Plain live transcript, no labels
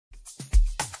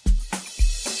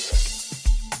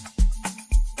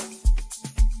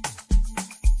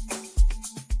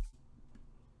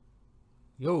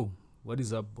Yo, what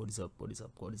is up,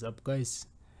 guys?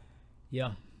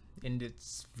 Yeah, in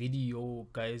this video,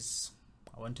 guys,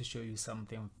 I want to show you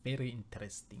something very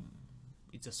interesting.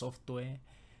 It's a software.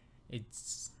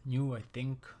 It's new. I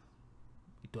think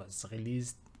it was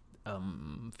released a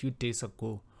few days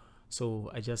ago.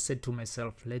 So I just said to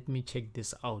myself, let me check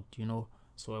this out,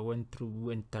 So I went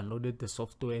through and downloaded the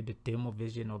software, the demo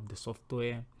version of the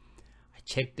software. I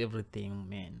checked everything,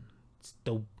 man. It's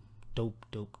dope.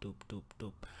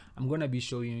 I'm gonna be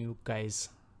showing you guys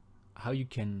how you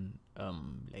can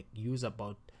like use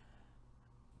about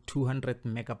 200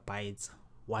 megabytes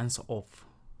once off.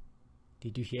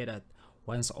 Did you hear that?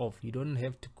 Once off. You don't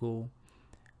have to go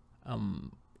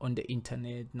on the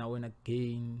internet now and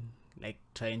again, like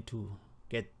trying to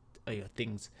get your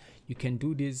things. You can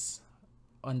do this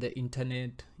on the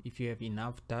internet if you have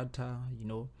enough data.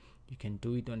 You can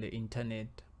do it on the internet,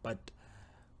 but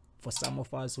for some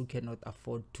of us who cannot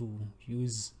afford to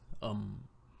use the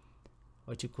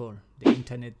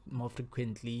internet more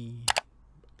frequently,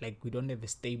 like we don't have a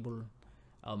stable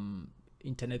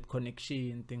internet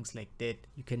connection, things like that,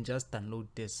 you can just download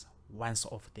this once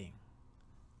off thing.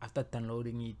 After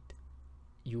downloading it,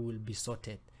 you will be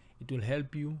sorted. It will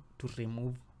help you to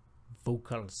remove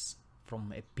vocals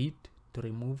from a beat, to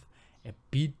remove a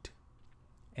beat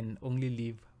and only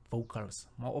leave vocals,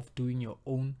 more of doing your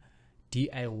own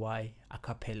DIY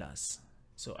acapellas.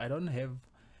 So I don't have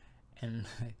an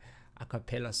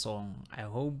acapella song. I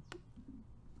hope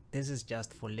this is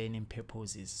just for learning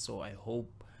purposes. So I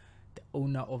hope the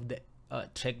owner of the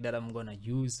track that I'm gonna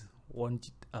use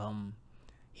won't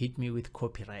hit me with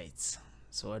copyrights.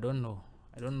 So I don't know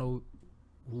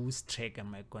whose track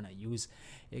am I gonna use.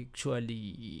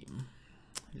 Actually,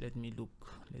 let me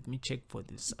check for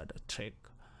this other track.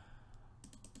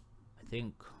 I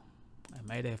think I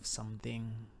might have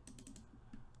something.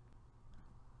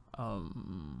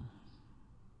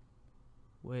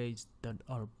 Where is that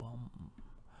album?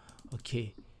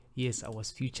 Okay, yes, I was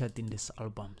featured in this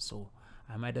album, so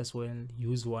I might as well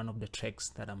use one of the tracks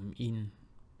that I'm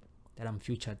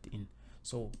featured in.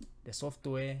 So the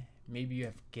software, maybe you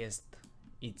have guessed,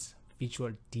 it's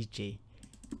VDJ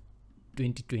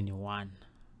 2021.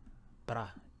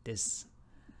 Bruh, this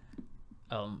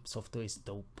software is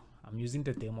dope. I'm using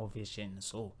the demo version.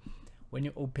 So when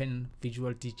you open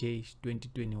VDJ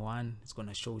 2021, it's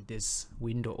gonna show this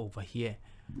window over here.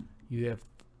 You have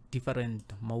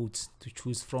different modes to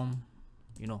choose from,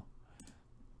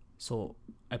 so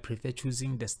I prefer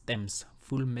choosing the stems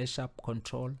full mashup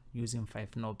control using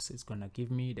 5 knobs. It's gonna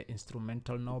give me the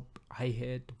instrumental knob,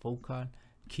 hi-hat, vocal,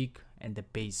 kick, and the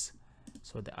bass.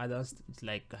 So the others, it's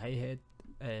like hi-hat,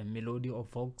 melody or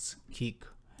vox, kick.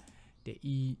 The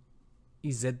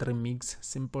EZ remix,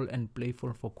 simple and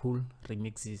playful for cool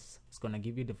remixes. It's gonna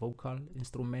give you the vocal,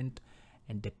 instrument,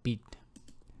 and the beat.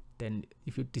 Then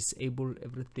if you disable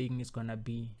everything, it's gonna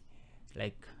be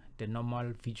like the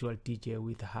normal VDJ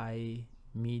with high,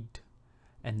 mid,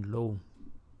 and low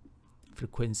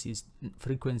frequency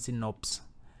knobs.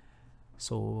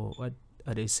 So what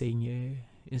are they saying here?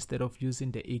 Instead of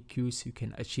using the EQs, you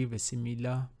can achieve a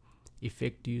similar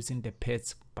effect using the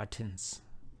pads buttons.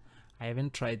 I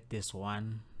haven't tried this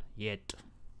one yet,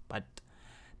 but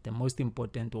the most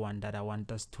important one that I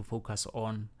want us to focus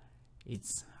on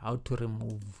is how to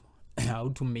remove how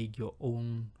to make your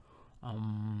own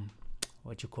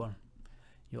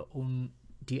your own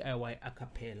DIY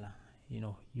acapella,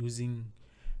 using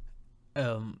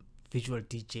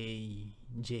VDJ.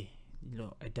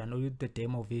 I downloaded the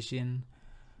demo version.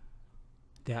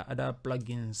 There are other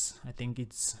plugins. I think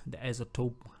it's the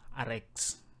Isotope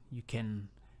RX. You can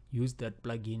use that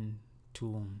plugin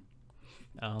to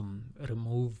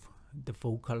remove the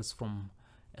vocals from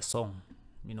a song,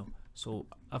 So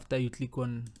after you click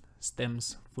on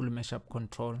stems full mashup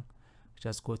control,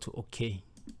 just go to OK.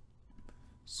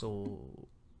 So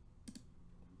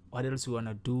what else you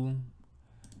wanna do?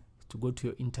 To go to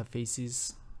your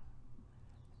interfaces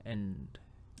and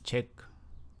check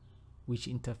which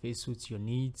interface suits your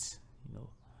needs,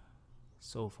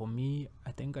 So for me,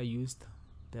 I think I used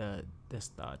the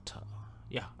starter.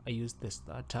 Yeah, I used the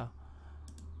starter.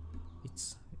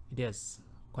 It has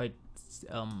quite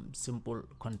simple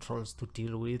controls to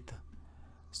deal with.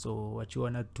 So what you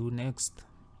wanna do next,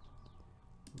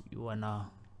 you wanna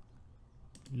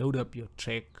load up your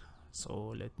track.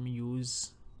 So let me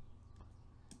use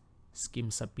Skim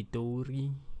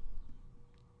Sapitori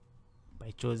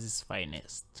by Choice's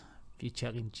Finest,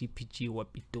 featuring GPG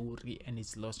Wapitori and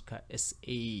its Loshka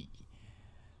SA.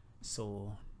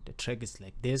 So the track is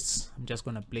like this. I'm just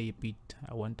gonna play a bit.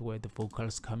 I want where the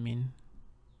vocals come in.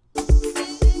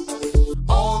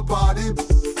 All party.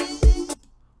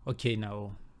 Okay,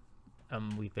 now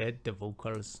we've had the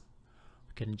vocals.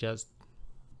 We can just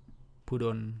put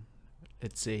on,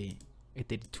 let's say, a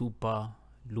 32 bar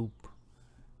loop,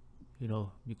 you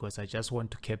know, because I just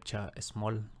want to capture a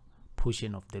small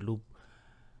portion of the loop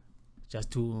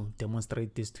just to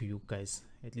demonstrate this to you guys.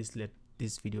 At least let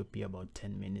this video be about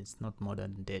 10 minutes, not more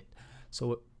than that.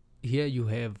 So here you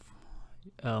have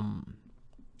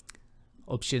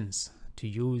options to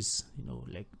use, you know,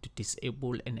 like to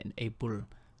disable and enable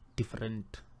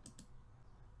different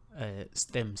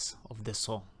stems of the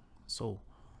song. So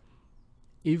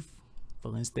if,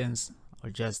 for instance,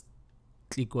 I'll just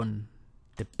click on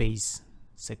the bass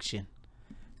section.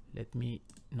 Let me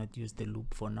not use the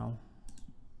loop for now.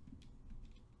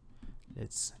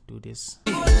 Let's do this.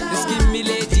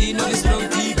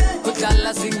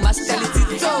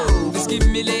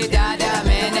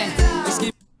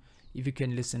 If you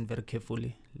can listen very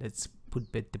carefully, let's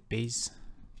put back the bass.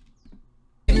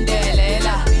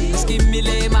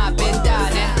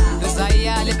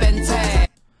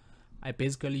 I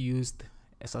basically used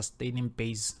a sustaining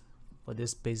bass for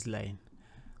this bass line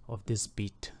of this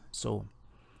beat. So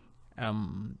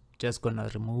I'm just gonna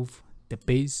remove the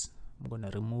bass, I'm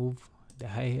gonna remove the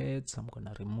hi-hats, I'm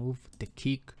gonna remove the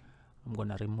kick, I'm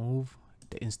gonna remove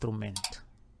the instrument.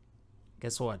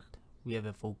 Guess what? We have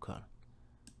a vocal.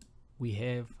 We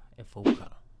have a vocal.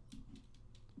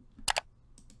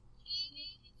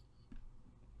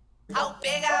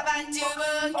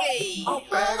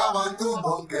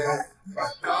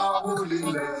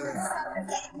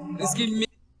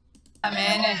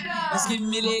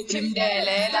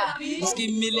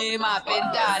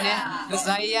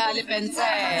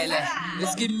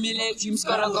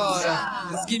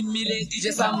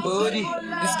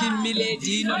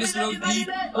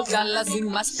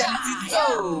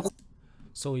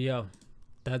 So yeah,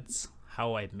 that's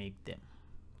how I make them.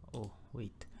 Oh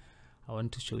wait, I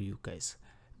want to show you guys.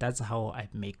 That's how I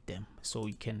make them. So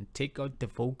you can take out the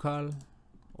vocal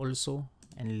also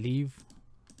and leave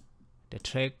the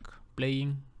track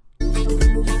playing.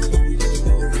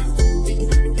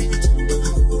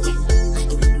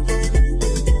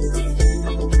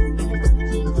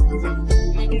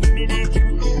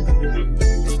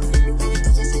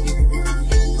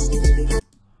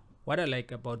 What I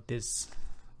like about this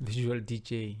visual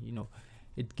DJ, you know,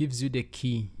 it gives you the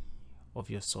key of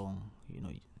your song. You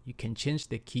know, you can change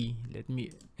the key. Let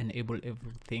me enable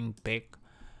everything back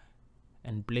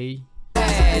and play.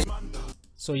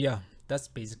 So yeah, that's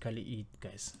basically it,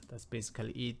 guys. That's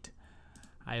basically it.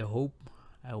 I hope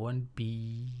I won't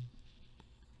be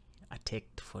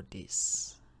attacked for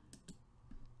this.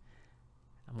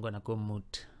 I'm gonna go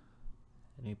mute.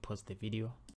 Let me pause the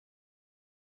video.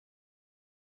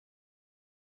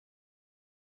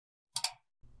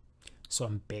 So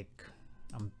I'm back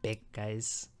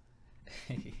guys.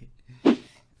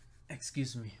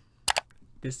 Excuse me.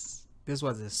 This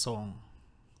was a song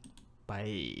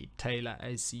by Tyler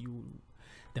ICU,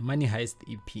 the Money Heist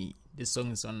EP. The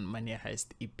song is on Money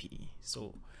Heist EP.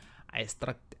 So I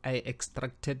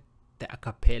extracted the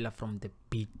acapella from the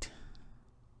beat.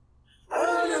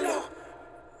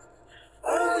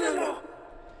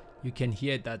 You can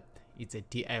hear that it's a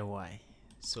DIY.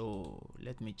 So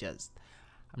let me just,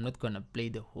 I'm not gonna play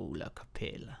the whole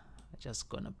acapella. I'm just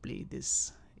gonna play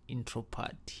this intro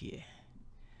part here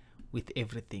with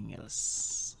everything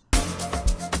else.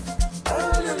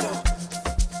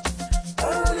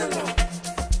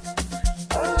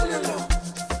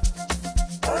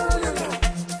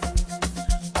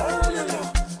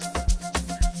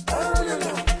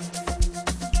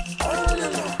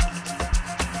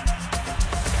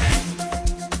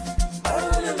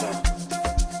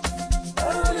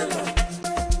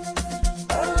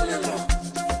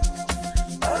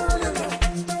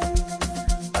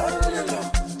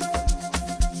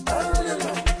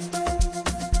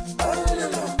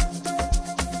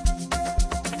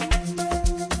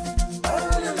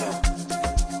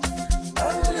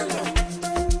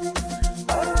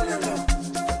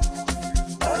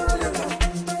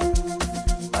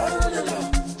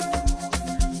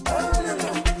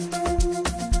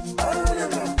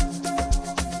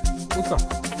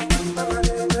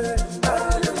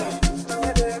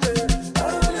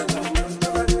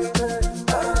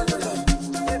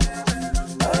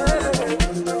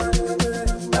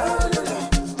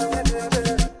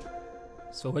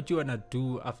 So what you wanna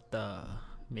do after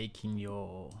making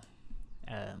your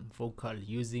vocal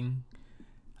using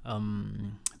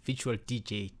Virtual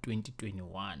DJ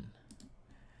 2021,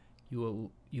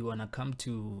 you wanna come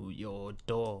to your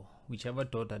DAW, whichever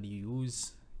DAW that you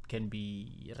use. It can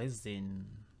be Resin,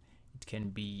 it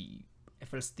can be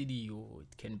FL Studio,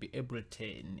 it can be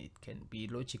Ableton, it can be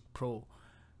Logic Pro.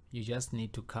 You just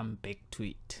need to come back to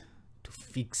it to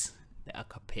fix the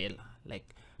acapella,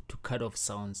 like to cut off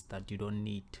sounds that you don't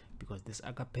need, because this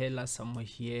acapella somewhere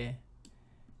here,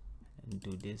 and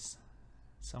do this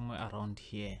somewhere around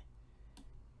here,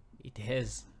 it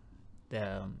has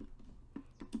the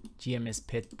GMS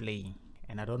pad playing,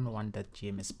 and I don't want that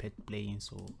GMS pad playing,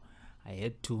 so I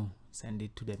had to send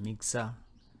it to the mixer,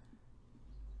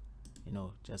 you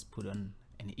know, just put on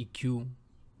an EQ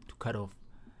to cut off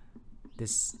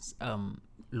this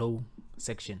low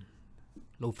section,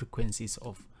 low frequencies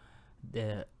of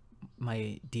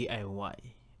my DIY,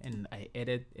 and I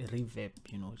added a reverb,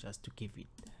 you know, just to give it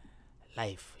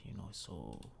life, you know.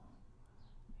 So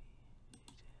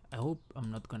I hope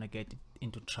I'm not gonna get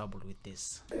into trouble with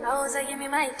this.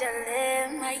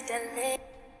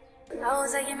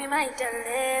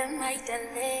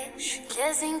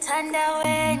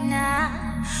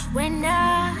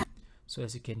 So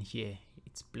as you can hear,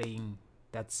 it's playing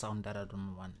that sound that I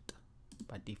don't want.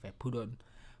 But if I put on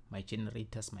my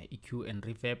generators, my EQ and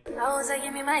reverb,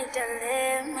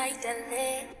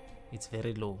 it's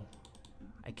very low.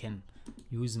 I can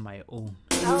use my own.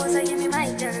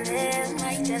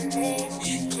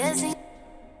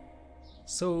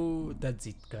 So that's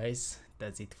it, guys.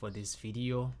 That's it for this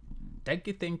video.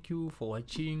 Thank you for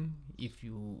watching. If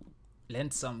you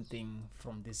learned something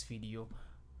from this video,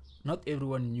 not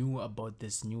everyone knew about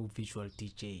this new visual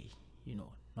DJ, you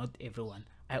know, not everyone.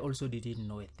 I also didn't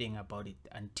know a thing about it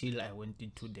until I went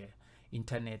into the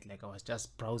internet. Like, I was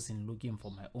just browsing, looking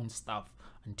for my own stuff,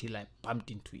 until I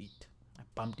bumped into it. I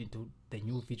bumped into the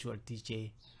new visual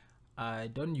DJ. I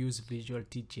don't use visual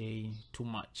DJ too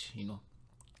much, you know.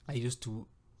 I used to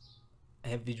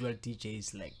have visual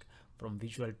DJs, like from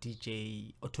visual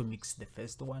DJ Automix, the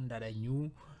first one that I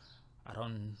knew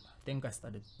around, I think I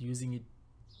started using it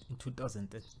in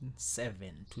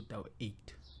 2007,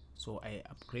 2008. So I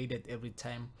upgraded every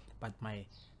time, but my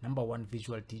number one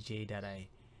visual DJ that I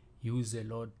used a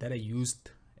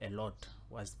lot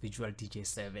was visual DJ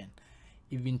 7.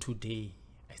 Even today,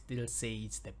 I still say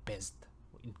it's the best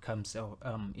in terms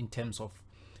of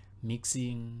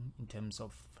mixing, in terms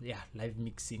of live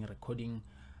mixing, recording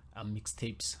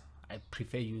mixtapes. I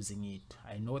prefer using it.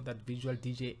 I know that visual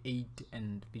DJ 8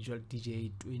 and visual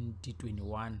DJ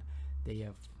 2021, they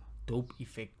have dope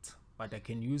effects, but I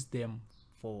can use them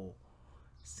for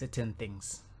certain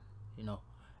things, you know.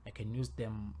 I can use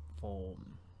them for,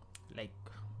 like,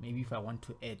 maybe if I want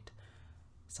to add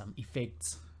some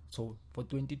effects. So for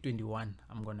 2021,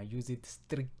 I'm gonna use it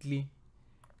strictly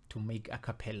to make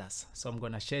acapellas. So I'm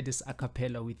gonna share this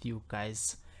acapella with you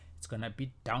guys. It's gonna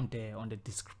be down there on the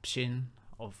description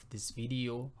of this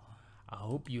video. I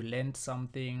hope you learned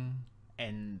something,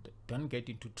 and don't get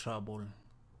into trouble.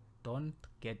 Don't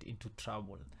get into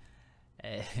trouble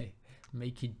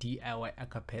making DIY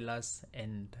acapellas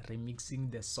and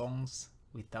remixing the songs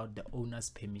without the owner's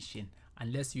permission,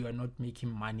 unless you are not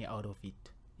making money out of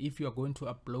it. If you are going to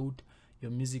upload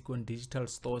your music on digital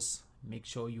stores, make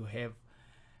sure you have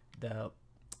the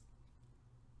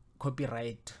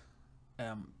copyright,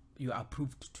 you are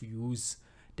approved to use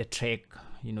the track,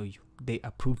 you know, they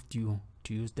approved you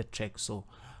to use the track. So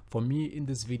for me, in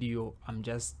this video, I'm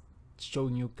just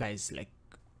showing you guys, like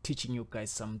teaching you guys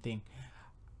something.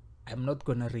 I'm not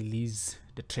gonna release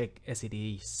the track as it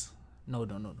is. No,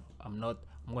 I'm not.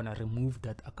 I'm gonna remove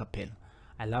that acapella.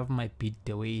 I love my beat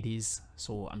the way it is,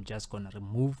 so I'm just gonna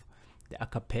remove the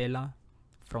acapella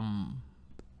from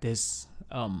this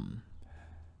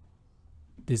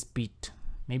this beat.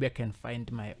 Maybe I can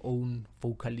find my own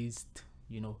vocalist,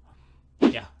 you know,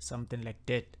 something like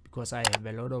that, because I have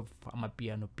a lot of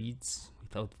Amapiano beats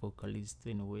without vocalist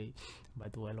in a way.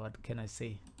 But well, what can I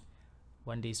say?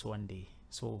 One day is one day.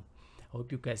 So I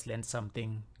hope you guys learned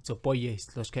something. It's your boy,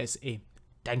 Loshka SA.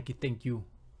 Thank you,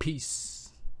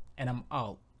 peace, and I'm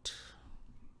out.